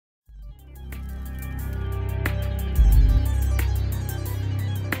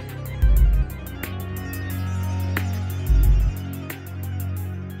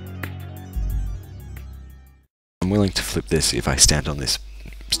flip this if I stand on this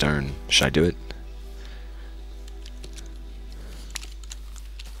stone. Should I do it?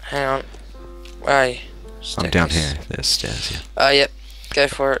 Hang on. Where are you? I'm down here. There's stairs, yeah. Yep. Go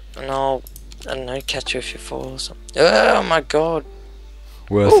for it, and I don't know, catch you if you fall or something. Oh my god.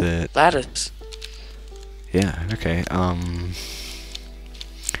 Worth Ooh, it. ladders. Yeah, okay,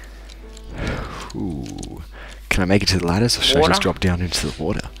 Ooh. Can I make it to the ladders, or should I just drop down into the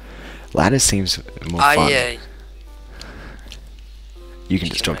water? Ladders seems more fun. Yeah. You can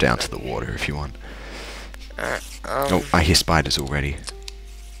just drop down to the water if you want. Oh, I hear spiders already.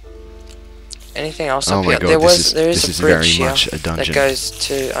 Anything else Oh up my here? god, There this is is a bridge very here much a dungeon. that goes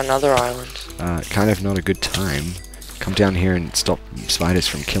to another island. Kind of not a good time. Come down here and stop spiders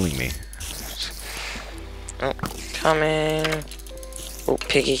from killing me. Oh, coming. Oh,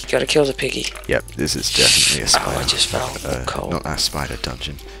 piggy. Gotta kill the piggy. Yep, this is definitely a spider. Oh, I just fell. Cold. Not a spider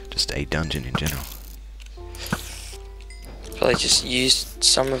dungeon, just a dungeon in general. Probably just used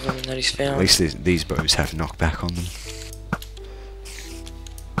some of them that he's found. At least these bows have knockback on them.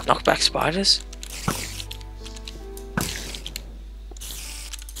 Knockback spiders?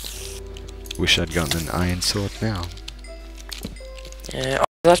 Wish I'd gotten an iron sword now. Yeah,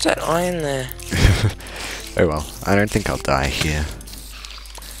 I left that iron there. Oh well, I don't think I'll die here.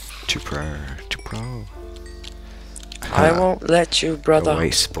 Too pro, too pro. I won't let you, brother. Go away,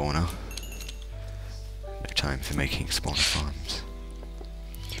 spawner. No time for making spawner farms.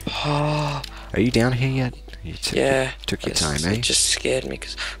 Are you down here yet? You took your time, eh? It just scared me,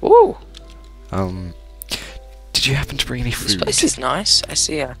 cause ooh. Did you happen to bring any food? This place is nice. I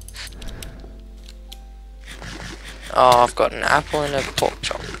see a. Oh, I've got an apple and a pork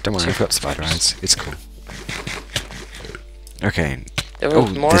chop. Don't worry, I've got spider eyes. It's cool. Okay. There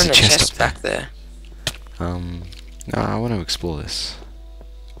was more there's in a the chest chest back there. No, I want to explore this.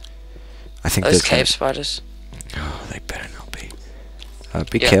 I think Those there's cave spiders. Oh, they better not be.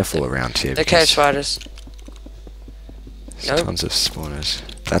 Be careful around here. They're cave spiders. There's tons of spawners.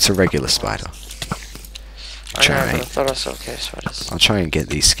 That's a regular spider. I know, but I thought I saw cave spiders. I'll try and get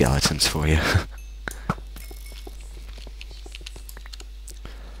these skeletons for you.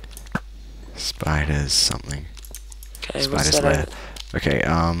 Spiders, something. Okay, Spiders lair. Okay,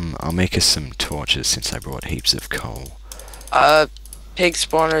 I'll make us some torches since I brought heaps of coal. Pig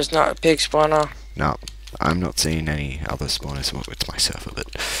spawner is not a pig spawner. No, I'm not seeing any other spawners. Well, it's my server,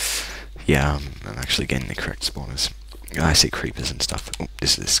 but yeah, I'm actually getting the correct spawners. I see creepers and stuff. Oh,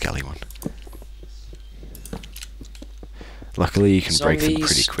 this is a skelly one. Luckily, you can break them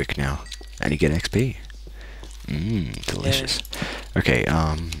pretty quick now, and you get XP. Delicious. Yeah. Okay,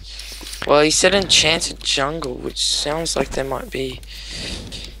 well, he said enchanted jungle, which sounds like there might be.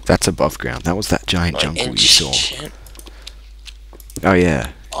 That's above ground. That was that giant jungle you saw. Oh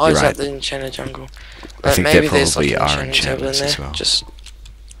yeah. Oh, is right. that the enchanted jungle? I think maybe there probably there's like are enchantments as well.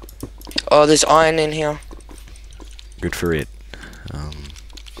 Oh, there's iron in here. Good for it.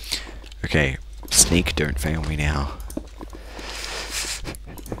 Okay, sneak, don't fail me now.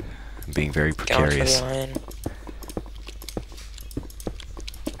 I'm being very precarious. Going for the iron.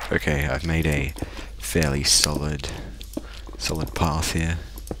 Okay, I've made a fairly solid path here.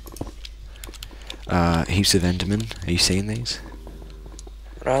 Heaps of endermen. Are you seeing these?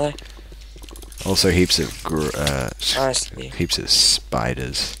 What are they? Also heaps of heaps of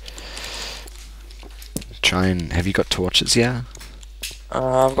spiders. Have you got torches? Yeah.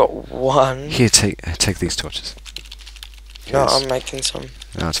 I've got one. Here, take these torches. No, I'm making some.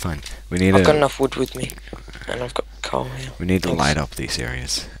 No, it's fine. I've got enough wood with me, and I've got coal here. We need to light up these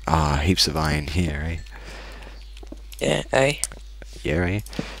areas. Heaps of iron here, eh? Yeah, eh? Yeah, eh?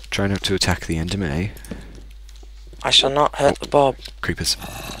 Try not to attack the enderman, eh? I shall not hurt the bob. Creepers.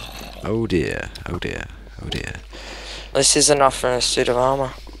 Oh dear, oh dear, oh dear. This is enough for a suit of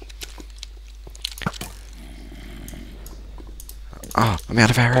armor. I'm out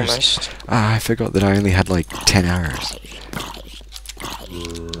of arrows. Almost. I forgot that I only had like 10 arrows.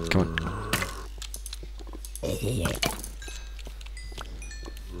 Come on.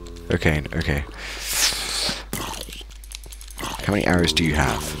 Okay, okay. How many arrows do you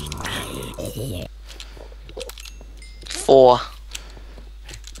have? 4.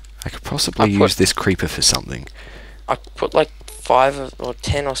 I could possibly use this creeper for something. I put like 5 or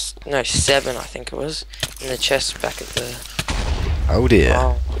 10 or no 7, I think it was, in the chest back at the. Oh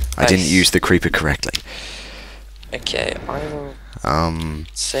dear! I didn't use the creeper correctly. Okay, I will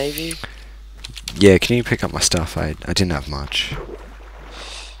save you. Yeah, can you pick up my stuff? I didn't have much.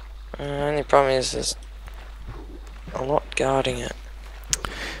 Only problem is there's a lot guarding it.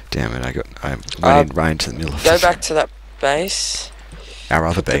 Damn it! I went right into the middle of. Go back to that base. Our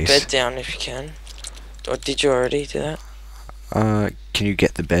other base. Put the bed down if you can. Or did you already do that? Can you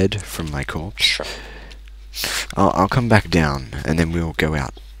get the bed from my corpse? Sure. I'll come back down, and then we'll go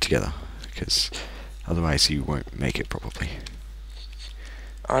out together, because otherwise you won't make it probably.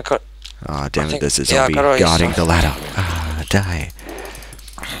 I got. Ah, damn it, think- there's a yeah, I zombie got all your guarding the stuff. ladder. Ah, die.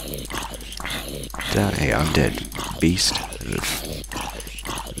 Die, undead beast of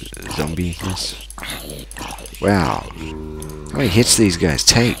zombie-ness. Wow. How many hits these guys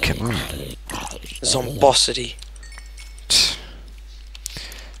take? Come on. Zombosity.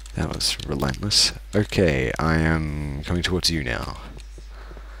 That was relentless. Okay, I am coming towards you now.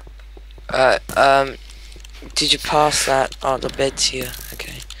 Did you pass that? Oh, the bed's here.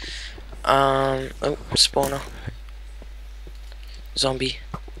 Okay. Oh, spawner. Zombie.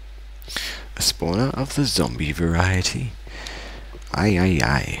 A spawner of the zombie variety. Aye, aye,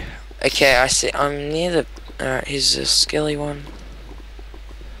 aye. Okay, I see. I'm near the. Here's a skelly one.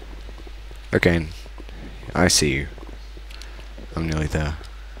 Okay, I see you. I'm nearly there.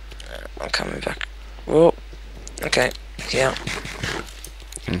 I'm coming back. Whoa. Okay. Yeah.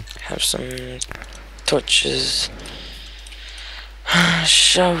 Have some torches.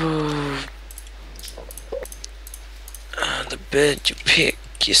 Shovel. The bed you pick.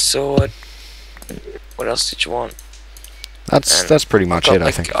 Your sword. What else did you want? That's pretty much it,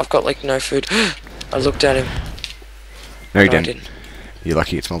 I think. I've got like no food. I looked at him. No, you I didn't. You're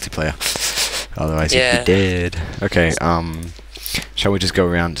lucky it's multiplayer. Otherwise Yeah. you'd be dead. Okay, shall we just go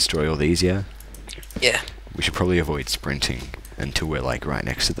around and destroy all these, yeah? Yeah. We should probably avoid sprinting until we're like right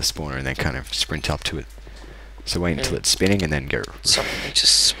next to the spawner and then kind of sprint up to it. So wait until it's spinning and then go. Something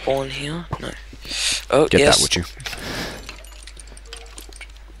just spawn here? No. Oh, Get yes. that, would you?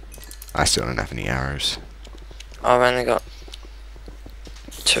 I still don't have any arrows. I've only got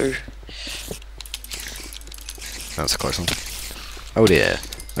 2. That was a close one. Oh dear.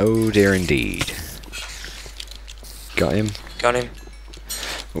 Oh dear indeed. Got him. Got him.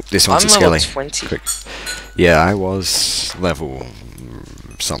 Oh, this one's I'm a skelly. level 20. Quick. Yeah, I was level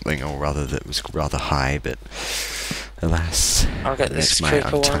something or rather that was rather high, but alas, I'll get this that's my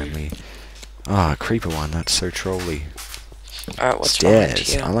creeper one. untimely. Ah, creeper one. That's so trolly. Alright, what's behind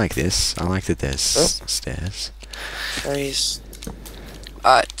Stairs. here? I like this. I like that there's Oh. stairs. Freeze.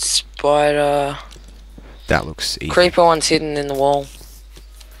 Spider. That looks easy. Creeper one's hidden in the wall.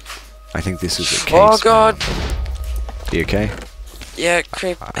 I think this is a cave. Oh god! spawner. You okay? Yeah,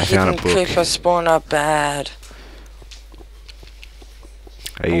 I found hidden a book. creeper spawner bad.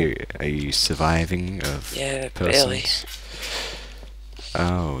 Are you surviving of Yeah, persons? barely.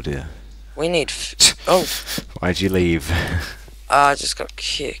 Oh dear. We need oh, Why'd you leave? I just got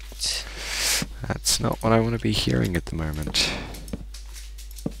kicked. That's not what I want to be hearing at the moment.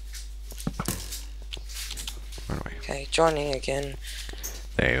 Run away. Okay, joining again.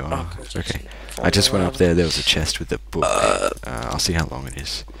 There you are. Oh, cool, Okay. just I just went falling up there. There was a chest with a book. Uh, I'll see how long it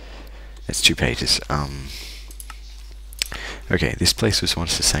is. It's 2 pages. Okay, this place was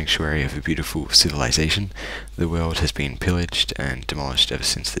once the sanctuary of a beautiful civilization. The world has been pillaged and demolished ever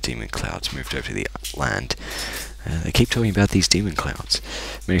since the demon clouds moved over the land. They keep talking about these demon clouds.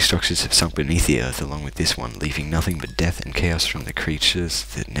 Many structures have sunk beneath the earth along with this one, leaving nothing but death and chaos from the creatures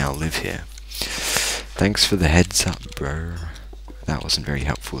that now live here. Thanks for the heads up, bro. That wasn't very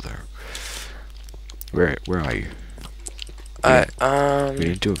helpful though. Where are you? We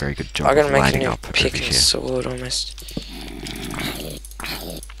didn't do a very good job I'm of gonna make a lighting new up over pick and here. sword almost.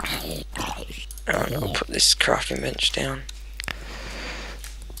 I'll put this crafting bench down.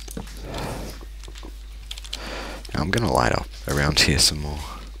 I'm gonna light up around here some more.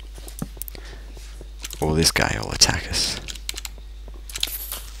 Or this guy will attack us.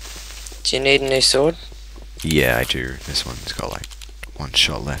 Do you need a new sword? Yeah, I do. This one's got like 1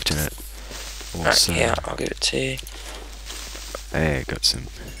 shot left in it. Also, Yeah, I'll give it to you. hey, got some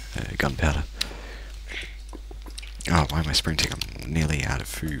gunpowder. Oh, why am I sprinting? I'm nearly out of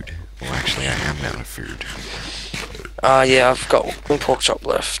food. Well, actually, I am out of food. Yeah, I've got 1 pork chop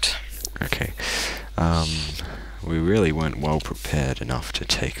left. Okay. We really weren't well prepared enough to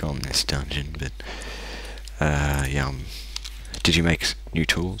take on this dungeon, but yeah. Did you make new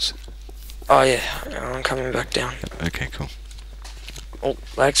tools? Oh yeah, I'm coming back down. Okay, cool. Oh,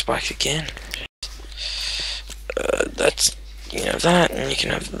 lag spike again. That's, you know, that, and you can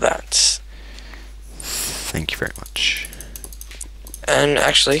have that. Thank you very much. And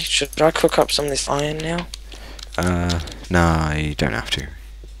actually, should I cook up some of this iron now? Nah, you don't have to.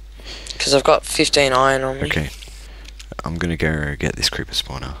 Because I've got 15 iron on me. Okay. I'm gonna go get this creeper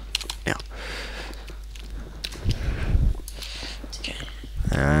spawner now. Okay.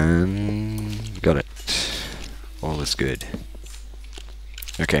 And got it. All is good.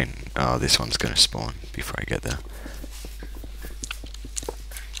 Okay, oh, this one's gonna spawn before I get there.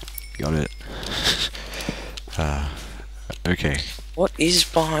 Got it. Okay. What is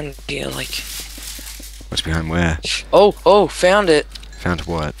behind here? Like. What's behind where? Oh, found it. Found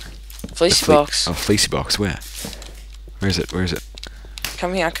what? Fleecy box. Oh, fleecy box. Where? Where is it? Where is it?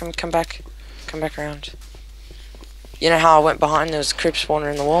 Come here. Come back. Come back around. You know how I went behind? There was a creep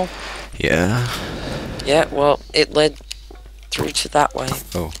spawner in the wall. Yeah. Yeah. Well, it led through to that way.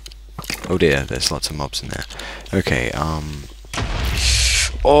 Oh. Oh dear. There's lots of mobs in there. Okay.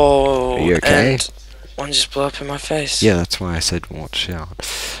 Oh. Are you okay? And one just blew up in my face. Yeah, that's why I said watch out.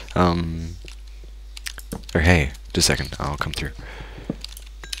 Oh hey, just a second. I'll come through.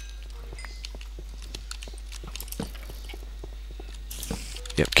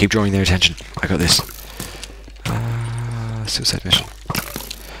 Yep, keep drawing their attention. I got this. Suicide mission.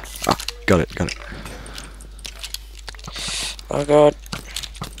 Ah, got it. Oh god.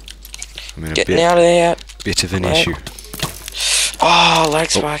 I'm in a Getting out of there. bit of an issue. Oh,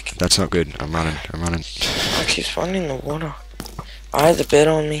 lag spike. That's not good. I'm running. I keep spawning in the water. I had the bed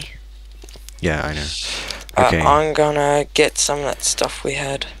on me. Yeah, I know. Okay. I'm gonna get some of that stuff we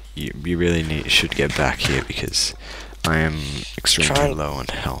had. You really should get back here because I am extremely low on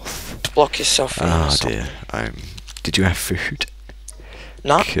health. To block yourself in. Oh dear. Did you have food?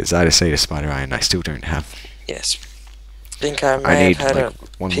 No. Because I had to say to Spider Eye and I still don't have. Yes. I think I may have had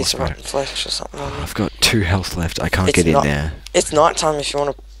one a piece of more rotten flesh or something on me. I've got 2 health left. I can't get in there. It's night time if you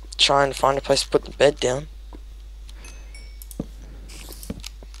want to try and find a place to put the bed down.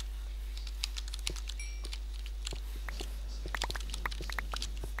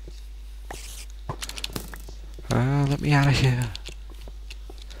 Let me out of here.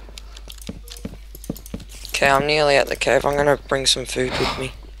 Okay, I'm nearly at the cave. I'm gonna bring some food with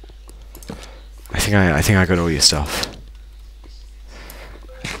me. I think I got all your stuff.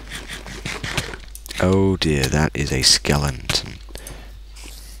 Oh dear, that is a skeleton.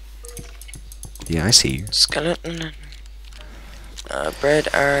 Yeah, I see you. Skeleton. Bread,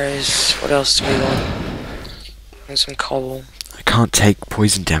 arrows. What else do we want? And some cobble. I can't take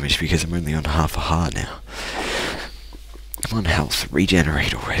poison damage because I'm only on half a heart now. Come on, health.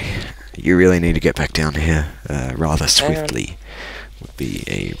 Regenerate already. You really need to get back down here rather swiftly. Would be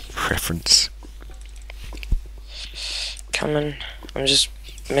a preference. Coming. I'm just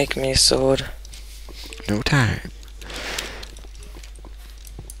making me a sword. No time.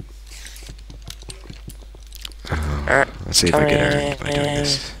 Let's see if I get out by doing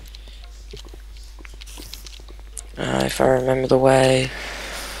this. If I remember the way.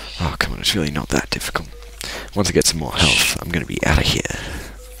 Oh, come on, it's really not that difficult. Once I get some more health, I'm going to be out of here.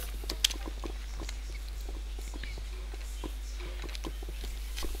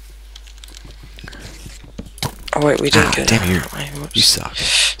 Oh wait, we didn't get damn you. Whoops. You suck.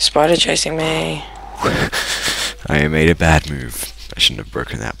 Spider chasing me. I made a bad move. I shouldn't have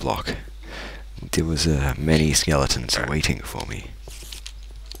broken that block. There was many skeletons waiting for me.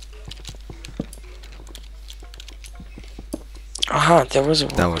 Aha, there was a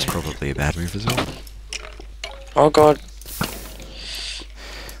That was probably a bad move as well. Oh god.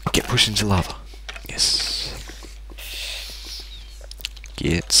 Get pushed into lava. Yes.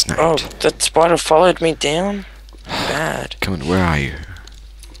 Get sniped. Oh, that spider followed me down? Bad. Come on, where are you?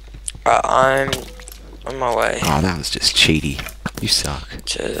 I'm on my way. Oh, that was just cheaty. You suck.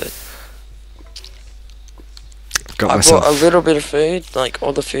 I brought a little bit of food, like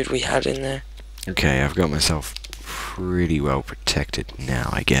all the food we had in there. Okay, I've got myself pretty well protected now,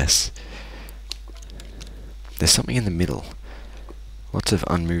 I guess. There's something in the middle. Lots of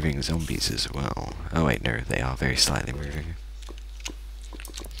unmoving zombies as well. Oh wait, no, they are very slightly moving.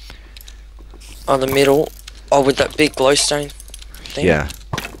 Oh, the middle. Oh, with that big glowstone thing? Yeah.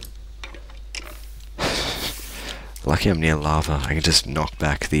 Lucky I'm near lava. I can just knock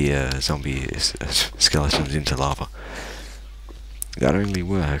back the zombie skeletons into lava. That only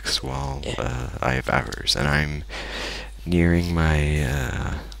works while I have arrows, and I'm nearing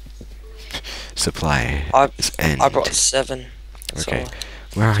my supply end. I brought 7. Okay.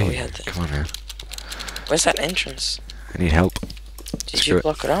 Where are you? Come on, man. Where's that entrance? I need help. Did you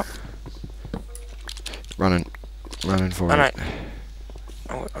block it up? Running for it.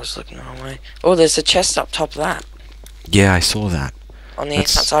 Oh, I was looking the wrong way. Oh, there's a chest up top of that. Yeah, I saw that. On the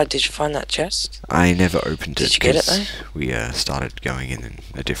outside, did you find that chest? I never opened it. Did you get it though? We started going in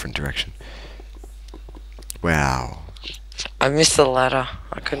a different direction. Wow. I missed the ladder.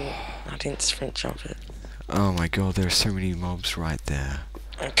 I didn't sprint jump it. Oh my god, there are so many mobs right there.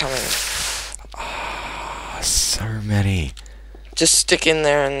 I'm coming. So many. Just stick in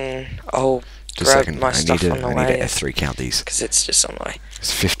there and I'll Just a grab second. my I need stuff to. on the I need to way. F3 count these. Because it's just on the way.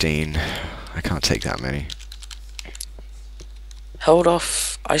 It's 15. I can't take that many. Hold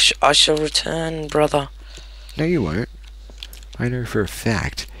off. I shall return, brother. No, you won't. I know for a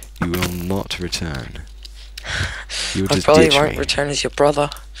fact you will not return. You will I just probably ditch won't me. return as your brother.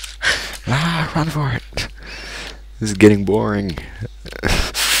 Ah, run for it. This is getting boring.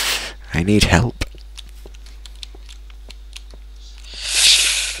 I need help.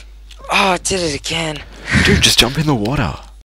 Oh, I did it again. Dude, just jump in the water.